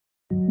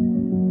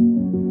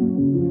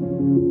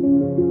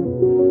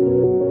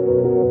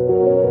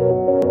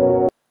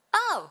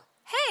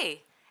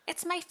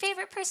my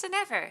favorite person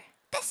ever.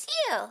 That's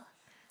you.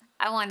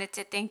 I wanted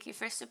to thank you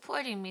for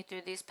supporting me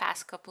through these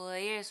past couple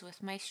of years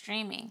with my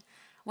streaming.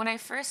 When I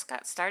first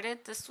got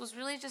started, this was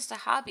really just a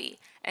hobby,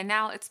 and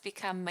now it's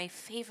become my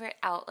favorite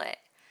outlet.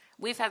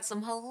 We've had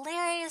some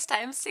hilarious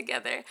times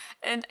together,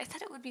 and I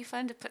thought it would be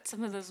fun to put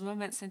some of those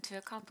moments into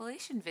a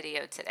compilation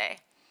video today.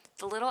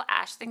 The Little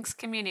Ash Things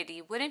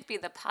community wouldn't be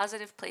the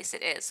positive place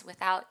it is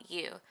without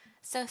you,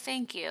 so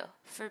thank you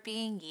for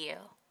being you.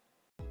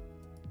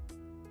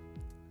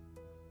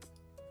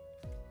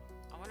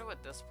 I wonder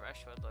what this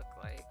brush would look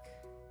like.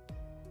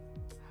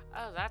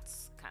 Oh,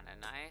 that's kind of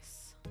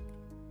nice.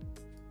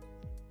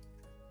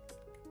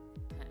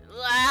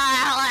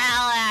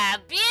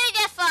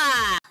 Beautiful!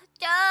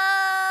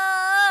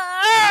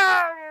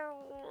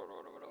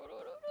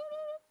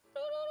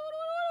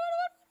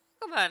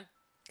 Come on.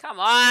 Come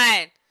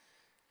on!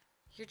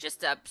 You're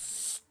just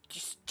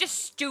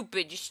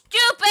stupid. You're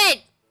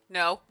stupid!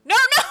 No. No,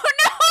 no,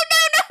 no, no,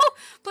 no!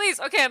 Please,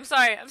 okay, I'm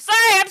sorry. I'm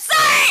sorry! I'm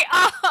sorry!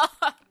 Oh,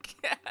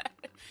 God.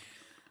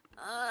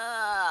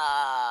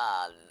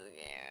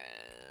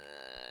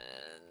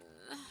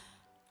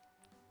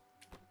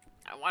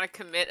 I want to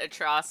commit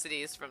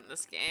atrocities from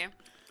this game.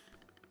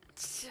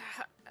 It's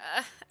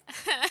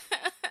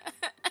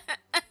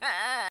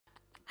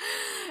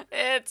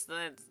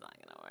not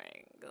gonna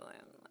work.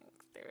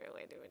 Through it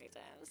way too many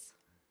times.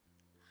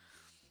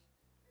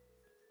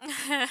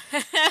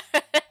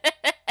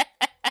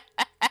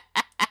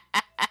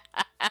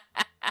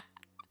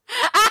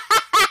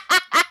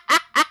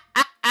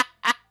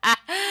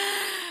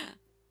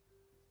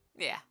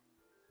 Yeah.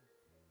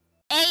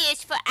 A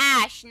is for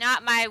Ash,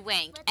 not my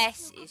wink.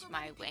 S is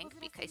my wink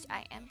because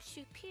I am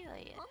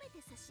superior.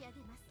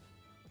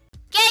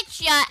 Get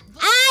your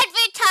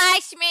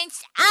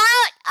advertisements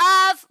out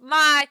of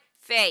my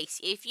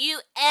face. If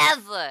you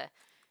ever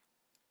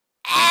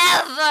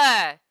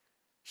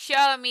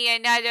show me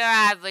another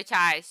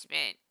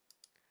advertisement,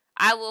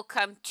 I will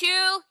come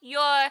to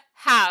your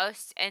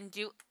house and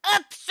do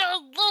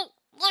absolutely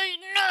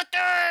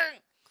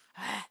nothing.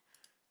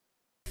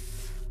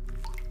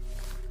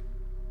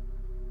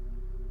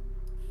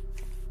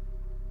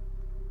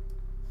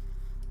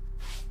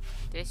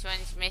 This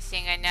one's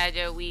missing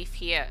another leaf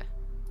here.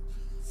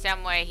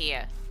 Somewhere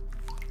here.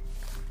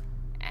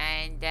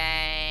 And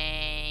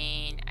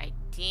then I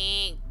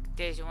think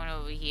there's one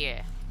over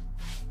here.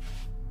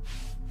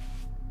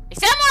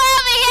 It's somewhere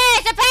over here!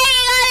 It's a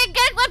painting on it!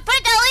 Good, we'll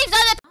put the leaves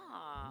on the...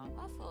 Aw,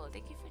 Waffle,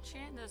 thank you for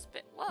sharing those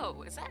bits.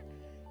 Whoa, is that...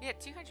 Yeah,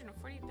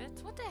 240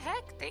 bits? What the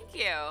heck? Thank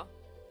you.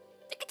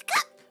 Look at the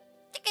cup!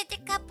 Look at the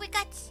cup. We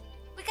got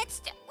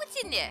stuff. What's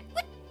in there?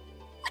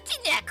 What's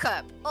in that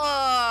cup?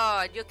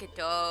 Oh, look at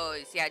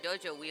those. Yeah,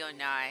 those are real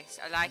nice.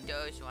 I like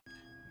those ones.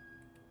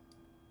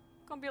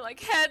 Gonna be like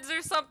heads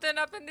or something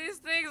up in these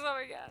things. Oh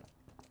my God.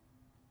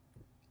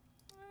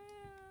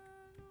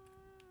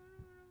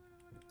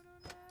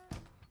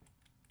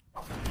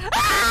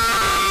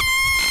 Ah!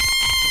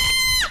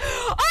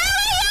 Oh my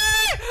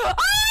God!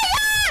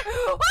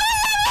 Oh my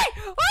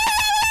God!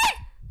 Wait!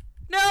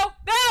 No!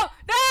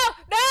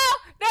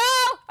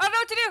 I don't know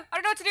what to do. I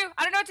don't know what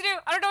to do.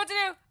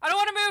 I don't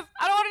want to move.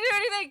 I don't want to do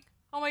anything.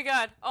 Oh my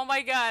God.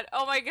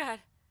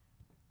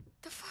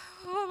 The fuck?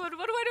 What do I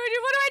do?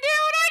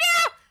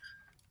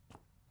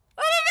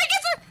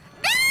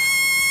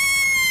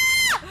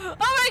 No!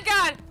 Oh my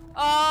God.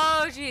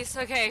 Oh jeez.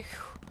 Okay.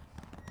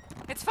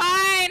 It's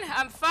fine.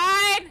 I'm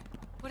fine.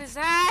 What is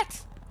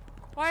that?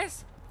 Why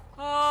is...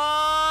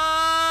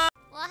 Oh...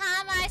 Well,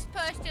 how am I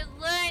supposed to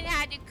learn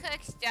how to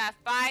cook stuff?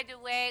 By the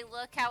way,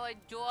 look how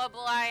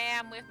adorable I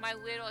am with my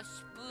little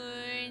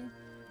spoon.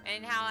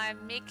 And how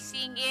I'm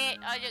mixing it.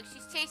 Oh, look,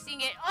 she's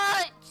tasting it.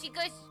 Oh, she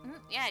goes...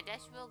 yeah,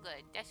 that's real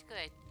good. That's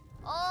good.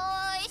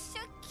 Oh, it's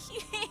so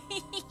cute.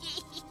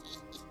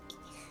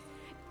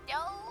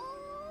 No.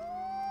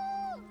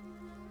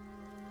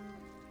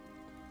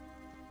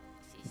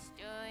 She's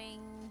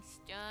stirring.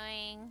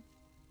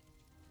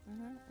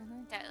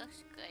 That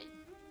looks good.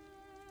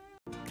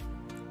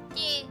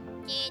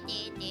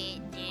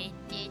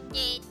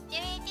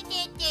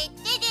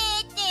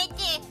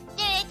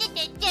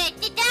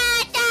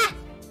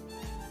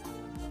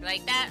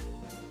 Like that?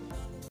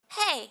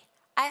 Hey,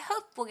 I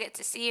hope we'll get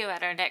to see you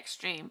at our next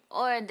stream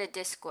or in the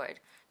Discord.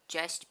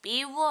 Just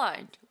be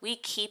warned, we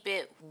keep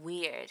it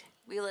weird.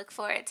 We look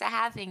forward to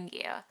having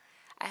you.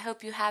 I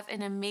hope you have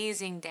an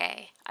amazing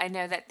day. I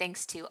know that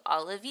thanks to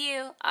all of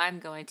you, I'm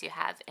going to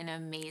have an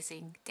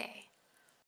amazing day.